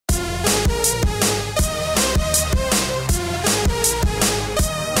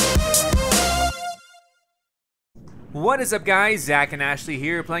What is up, guys? Zach and Ashley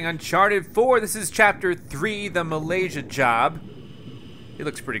here playing Uncharted 4. This is Chapter 3, the Malaysia job. It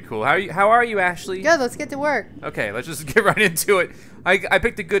looks pretty cool. How are you, Ashley? Good, let's get to work. Okay, let's just get right into it. I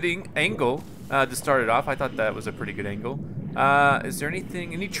picked a good angle to start it off. I thought that was a pretty good angle. Is there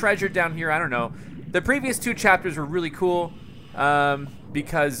any treasure down here? I don't know. The previous two chapters were really cool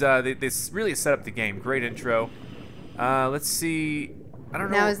because they really set up the game. Great intro. Let's see. I don't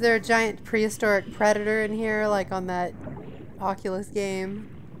know. Now, is there a giant prehistoric predator in here, like on that Oculus game?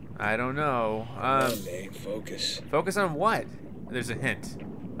 I don't know. Focus. Focus on what? There's a hint.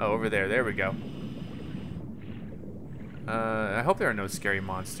 Oh, over there. There we go. I hope there are no scary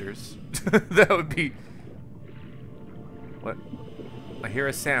monsters. That would be... What? I hear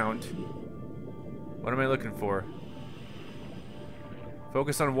a sound. What am I looking for?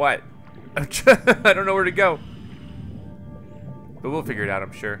 Focus on what? I don't know where to go. But we'll figure it out,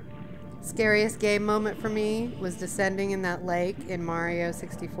 I'm sure. Scariest game moment for me was descending in that lake in Mario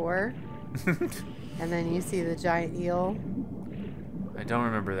 64. And then you see the giant eel. I don't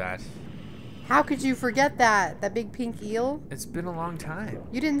remember that. How could you forget that? That big pink eel? It's been a long time.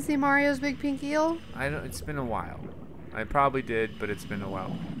 You didn't see Mario's big pink eel? It's been a while. I probably did, but it's been a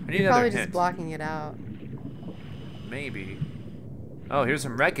while. I need You're another probably hint. just blocking it out. Maybe. Oh, here's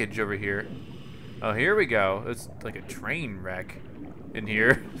some wreckage over here. Oh, here we go. It's like a train wreck in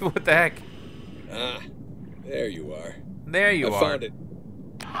here. What the heck? Ah, there you are. There you I are. found it.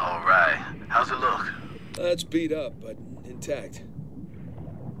 All right. How's it look? It's beat up, but intact.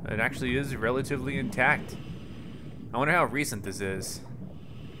 It actually is relatively intact. I wonder how recent this is.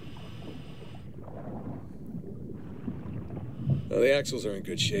 Well, the axles are in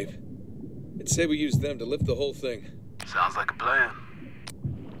good shape. I'd say we use them to lift the whole thing. Sounds like a plan.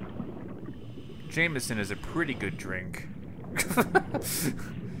 Jameson is a pretty good drink.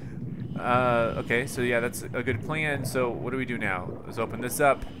 Okay, so yeah, that's a good plan. So what do we do now? Let's open this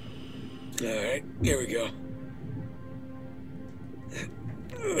up. All right, here we go.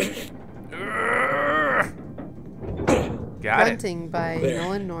 Got Grunting by There.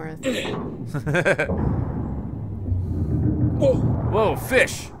 Nolan North. it. Whoa! Whoa,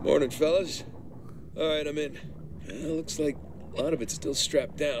 fish! Morning, fellas. All right, I'm in. Looks like a lot of it's still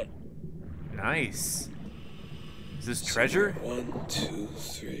strapped down. Nice. Is this treasure? 1, 2,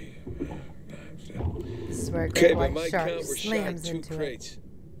 3, 4, 5, 6. This is where a Okay, great by white my shark count, we're shy slams 2 into it. crates.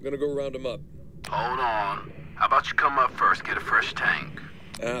 I'm gonna go round them up. Hold on. How about you come up first, get a fresh tank?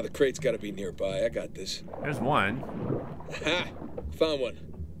 Ah, the crate's gotta be nearby. I got this. There's one. Ha! Found one.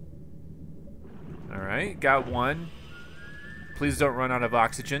 All right, got one. Please don't run out of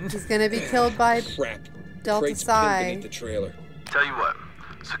oxygen. He's gonna be killed by Crap. Delta Crate's pinned Psi. beneath the trailer. Tell you what,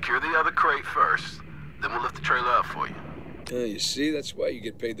 secure the other crate first, then we'll lift the trailer up for you. You see, that's why you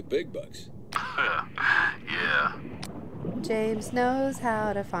get paid the big bucks. Yeah. James knows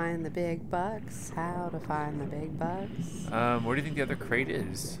how to find the big bucks. How to find the big bucks. Where do you think the other crate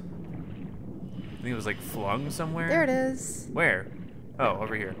is? I think it was like flung somewhere. There it is. Where? Oh,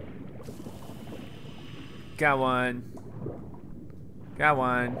 over here. Got one. Got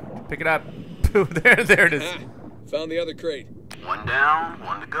one. Pick it up. there it is. Ha! Found the other crate. One down,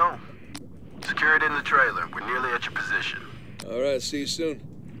 one to go. Secure it in the trailer. We're nearly at your position. All right, see you soon.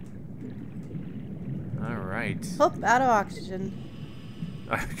 All right. Oh, out of oxygen.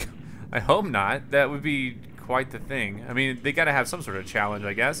 I hope not. That would be quite the thing. I mean, they got to have some sort of challenge,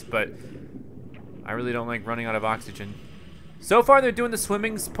 I guess, but I really don't like running out of oxygen. So far, they're doing the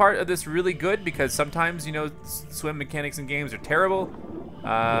swimming part of this really good because sometimes, you know, swim mechanics in games are terrible.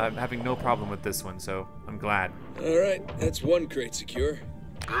 I'm having no problem with this one, so I'm glad. All right, that's one crate secure.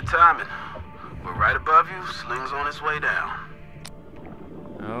 Good timing. We're right above you. Sling's on its way down.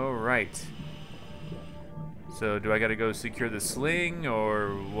 All right. So do I got to go secure the sling or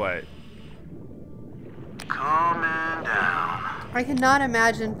what? Coming down. I cannot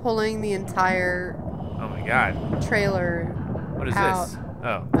imagine pulling the entire Oh my God. trailer What is out this?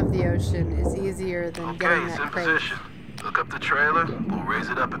 Oh. of the ocean is easier than Okay, getting it's that in crate. position. Look up the trailer. We'll raise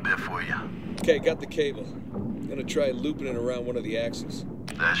it up a bit for you. Okay, got the cable. Gonna try looping it around one of the axles.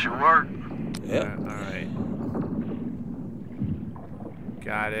 That should work. Yeah. All right.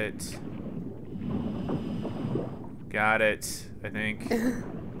 Got it. Got it, I think.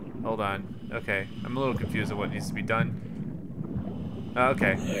 Hold on. Okay. I'm a little confused on what needs to be done.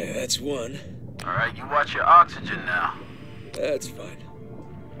 Okay. All right, that's one. All right, you watch your oxygen now. That's fine.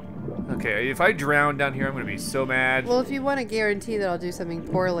 Okay, if I drown down here, I'm going to be so mad. Well, if you want to guarantee that I'll do something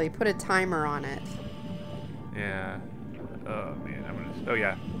poorly, put a timer on it. Yeah. Oh, man. Oh,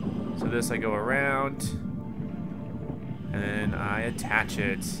 yeah. So this I go around. And then I attach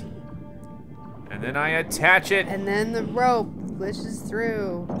it. And then I attach it. And then the rope glitches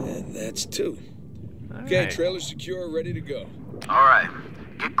through. And that's 2. All Okay, right. trailer secure, ready to go. All right.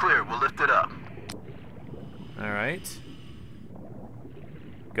 Get clear. We'll lift it up. All right.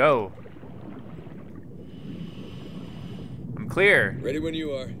 Go. I'm clear. Ready when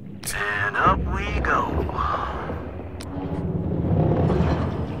you are. And up we go.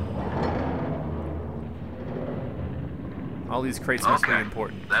 All these crates must be Okay.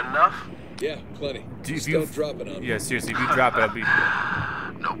 important. That enough? Yeah, plenty. Do- Just if you- don't drop it on me. Yeah, seriously, if you drop it, I'll be...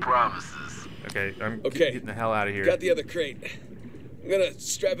 No promises. Okay, I'm Okay. getting the hell out of here. Got the other crate. I'm gonna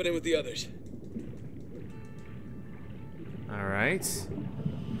strap it in with the others. All right.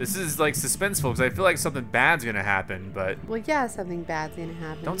 This is like suspenseful because I feel like something bad's gonna happen, but Well, yeah, something bad's gonna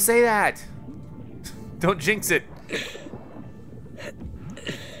happen. don't say that. Don't jinx it.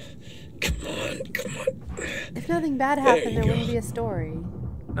 Come on, come on. If nothing bad There happened, you there wouldn't go. be a story.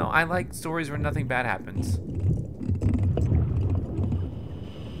 No, I like stories where nothing bad happens.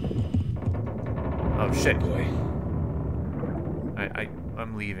 Oh shit. Boy.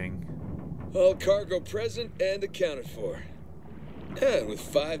 I'm leaving. All cargo present and accounted for. And with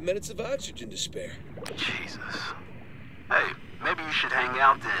 5 minutes of oxygen to spare. Jesus. Hey, maybe you should hang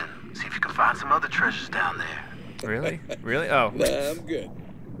out then. See if you can find some other treasures down there. Really? Really? Oh. Nah, I'm good.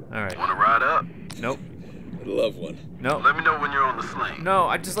 All right. Want to ride up? Nope. I'd love one. No. Let me know when you're on the sling.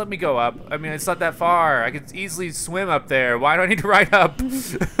 No, just let me go up. I mean, it's not that far. I could easily swim up there. Why do I need to ride up?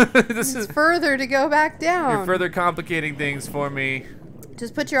 This is It's further to go back down. you're further complicating things for me.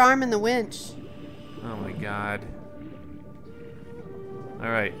 Just put your arm in the winch. Oh my god. All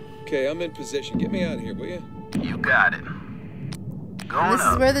right. Okay, I'm in position. Get me out of here, will you? You got it. And Going this is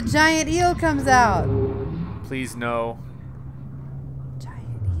up. where the giant eel comes out. Please no.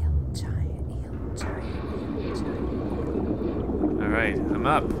 Giant eel, giant eel, giant eel, giant eel. All right, I'm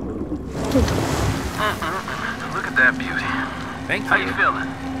up. Look at that beauty. Thank How you. you feeling?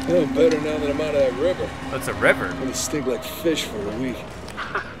 Oh, better now that I'm out of that river. That's a river. I'm gonna stink like fish for a week.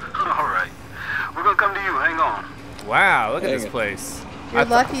 All right. We're going to come to you. Hang on. Wow, look at this Hang it. place. You're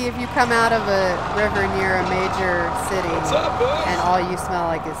lucky if you come out of a river near a major city What's up, boys? and all you smell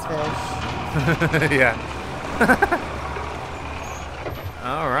like is fish. Yeah.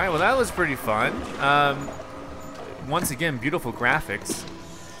 All right, well that was pretty fun. Once again, beautiful graphics.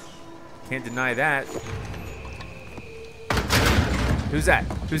 Can't deny that. Who's that?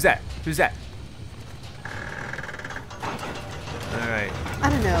 Who's that? Who's that? All right, I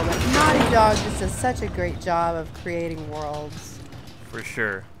don't know, but Naughty Dog just does such a great job of creating worlds. for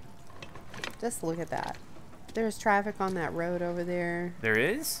sure. Just look at that. There's traffic on that road over there. There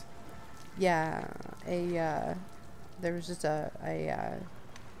is? Yeah, there was just a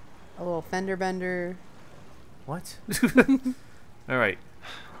little fender bender. What? All right.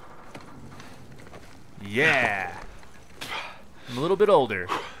 Yeah. I'm a little bit older.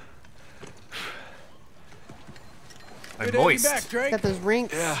 I'm Good to have you moist. back, Drake. Got those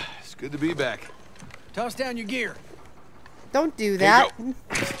rinks. Yeah, it's good to be back. Toss down your gear. Don't do that.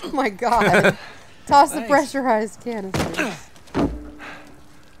 Oh my god. Toss the Thanks. pressurized canisters.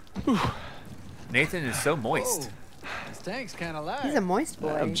 Nathan is so moist. Whoa, this tank's kind of light. He's a moist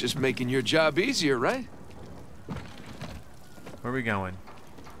boy. I'm just making your job easier, right? Where are we going?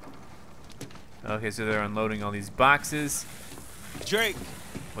 Okay, so they're unloading all these boxes. Drake,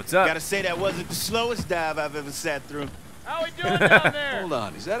 What's up? gotta say that wasn't the slowest dive I've ever sat through. How we doing down there? Hold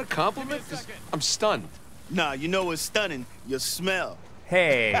on, is that a compliment? 'Cause I'm stunned. Nah, you know what's stunning? Your smell.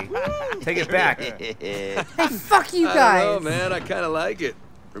 Hey, take it back. Hey, fuck you I guys. don't know, man. I kind of like it.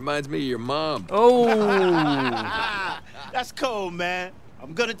 Reminds me of your mom. Oh, That's cold, man.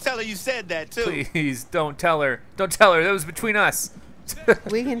 I'm gonna tell her you said that too. please don't tell her. Don't tell her. That was between us.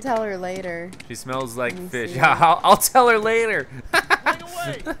 We can tell her later. She smells like Let me fish. see. I'll tell her later. Swing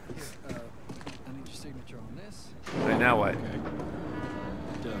away. I need your signature on this. Right, now what?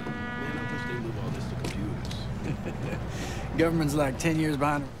 Government's like 10 years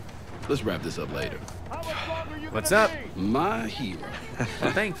behind. Let's wrap this up later. How much longer you What's gonna up? be? My hero.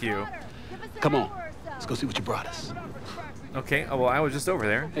 Well, thank you. Come on. Let's go see what you brought us. Okay, oh, well, I was just over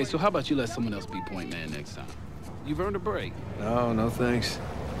there. Hey, so how about you let someone else be point man next time? You've earned a break. No, no thanks.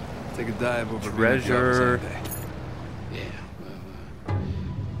 Take a dive over Treasure. Yeah, well,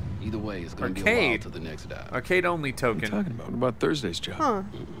 either way, it's gonna be a while Arcade. to the next dive. Arcade only What are you token. talking about? What about Thursday's job? Huh.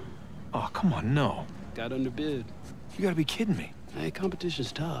 Oh, come on, no. Got underbid. You gotta be kidding me. Hey,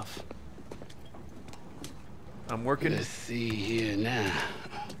 competition's tough. I'm working Let's see here now.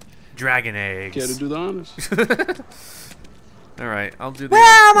 dragon Care to eggs. do the honors? All right, I'll do the.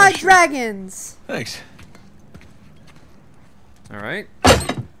 Where are my dragons? Thanks. All right.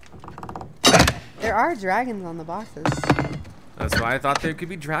 There are dragons on the boxes. That's why I thought there could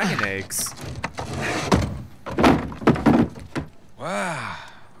be dragon eggs. Wow.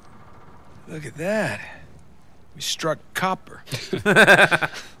 Look at that. We struck copper.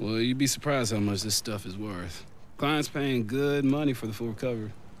 Well, you'd be surprised how much this stuff is worth. Client's paying good money for the full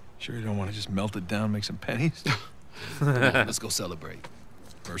recovery. Sure you don't want to just melt it down and make some pennies? Come on, let's go celebrate.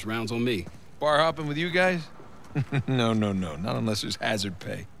 First round's on me. Bar hopping with you guys? No. Not unless there's hazard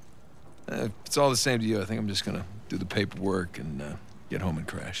pay. If it's all the same to you, I think I'm just gonna do the paperwork and get home and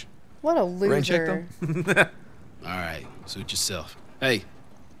crash. What a Rain check, loser. All right, suit yourself. Hey,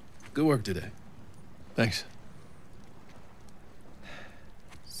 good work today. Thanks.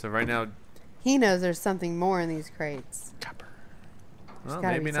 So right now, He knows there's something more in these crates. Copper. There's well,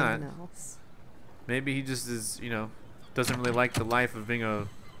 gotta maybe be not. something else. Maybe he just is, doesn't really like the life of being a,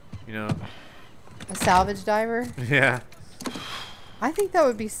 A salvage diver? yeah. I think that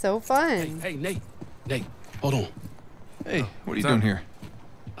would be so fun. Hey, Nate. Nate, hold on. Hey, what are you What's doing up? here?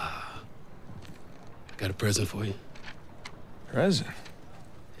 Got a present for you. Present?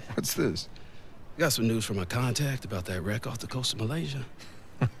 What's this? Got some news from my contact about that wreck off the coast of Malaysia.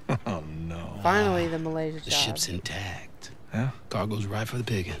 Oh, no. Finally, the Malaysia The job. ship's intact. Yeah? Cargo's right for the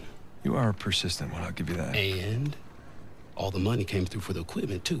picking. You are a persistent one, I'll give you that. And all the money came through for the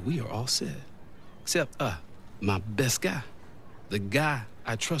equipment, too. We are all set. Except, my best guy. The guy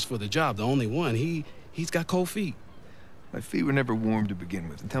I trust for the job, the only one. He's got cold feet. My feet were never warm to begin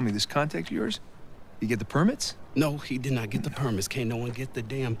with. And tell me, this contact of yours? You get the permits? No, he did not get the permits. Can't no one get the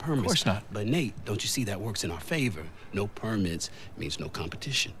damn permits. Of course not. But Nate, don't you see that works in our favor? No permits means no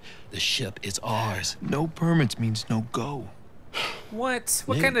competition. The ship is ours. No permits means no go. What?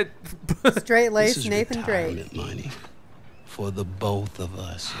 What Nate. kind of... This Straight-laced is Nathan Drake. retirement money for the both of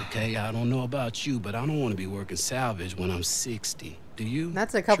us, okay? I don't know about you, but I don't want to be working salvage when I'm 60. Do you?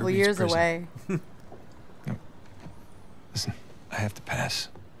 That's a couple Sure beats years prison. away. Listen, I have to pass.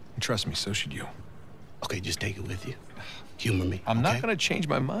 And trust me, so should you. Okay, just take it with you. Humor me. I'm okay? not gonna change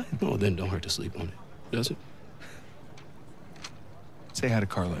my mind. No, then don't hurt to sleep on it. Does it? Say hi to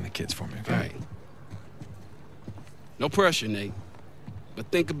Carla and the kids for me, okay? All right. No pressure, Nate. But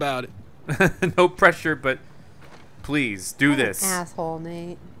think about it. no pressure, but please, do What an this. asshole,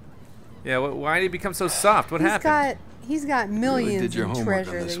 Nate. Yeah, why did he become so soft? What happened? He's got millions did your in homework on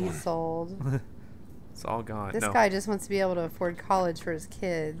treasure this that he one. sold. It's all gone. This no. guy just wants to be able to afford college for his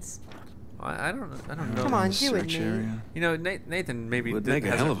kids. I don't know. Come on, The do it, search Nate. area. Nathan maybe Would make a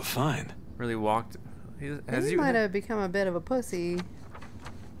hasn't hell of a find. really walked. Has He you? might have become a bit of a pussy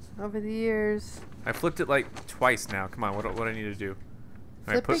over the years. I flipped it like twice now. Come on, what do I need to do?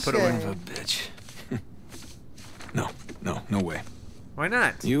 All right, Flip it put it away. good. Son of a bitch. No way. Why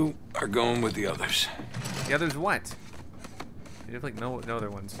not? You are going with the others. The others what? You have like no other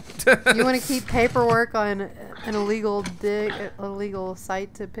ones. You want to keep paperwork on an illegal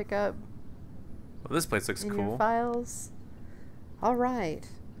site to pick up Well, this place looks in your cool. files? All right.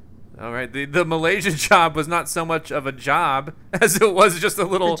 All right, the Malaysia job was not so much of a job as it was just a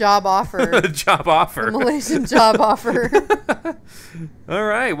little The job offer. job offer. The Malaysian job offer. All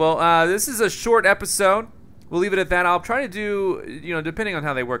right, well, this is a short episode. We'll leave it at that. I'll try to do, depending on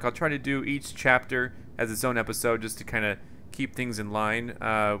how they work, I'll try to do each chapter as its own episode just to kind of keep things in line.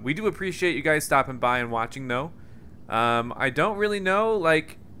 We do appreciate you guys stopping by and watching, though. I don't really know,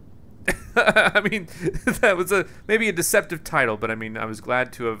 like, I mean, that was maybe a deceptive title, but I mean, I was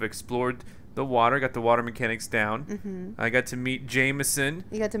glad to have explored the water, got the water mechanics down. Mm-hmm. I got to meet Jameson.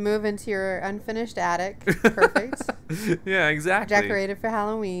 You got to move into your unfinished attic. Perfect. Yeah, exactly. Decorated for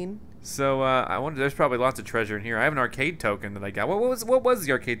Halloween. So I wonder. There's probably lots of treasure in here. I have an arcade token that I got. What was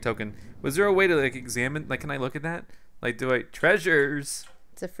the arcade token? Was there a way to like examine? Like, can I look at that? Like, treasures?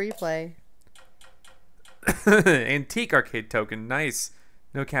 It's a free play. Antique arcade token. Nice.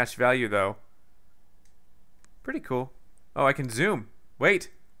 No cash value though. Pretty cool. Oh, I can zoom. Wait,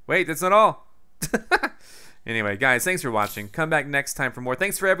 that's not all. Anyway, guys, thanks for watching. Come back next time for more.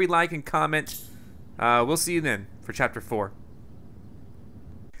 Thanks for every like and comment. We'll see you then for Chapter 4.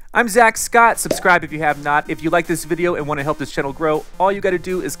 I'm Zack Scott. Subscribe if you have not. If you like this video and want to help this channel grow, all you got to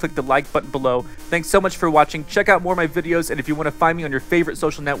do is click the like button below. Thanks so much for watching. Check out more of my videos, and if you want to find me on your favorite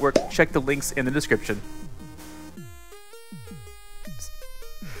social network, check the links in the description.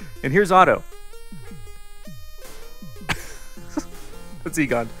 And here's Otto. What's he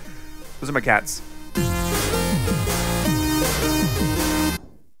gone? Those are my cats.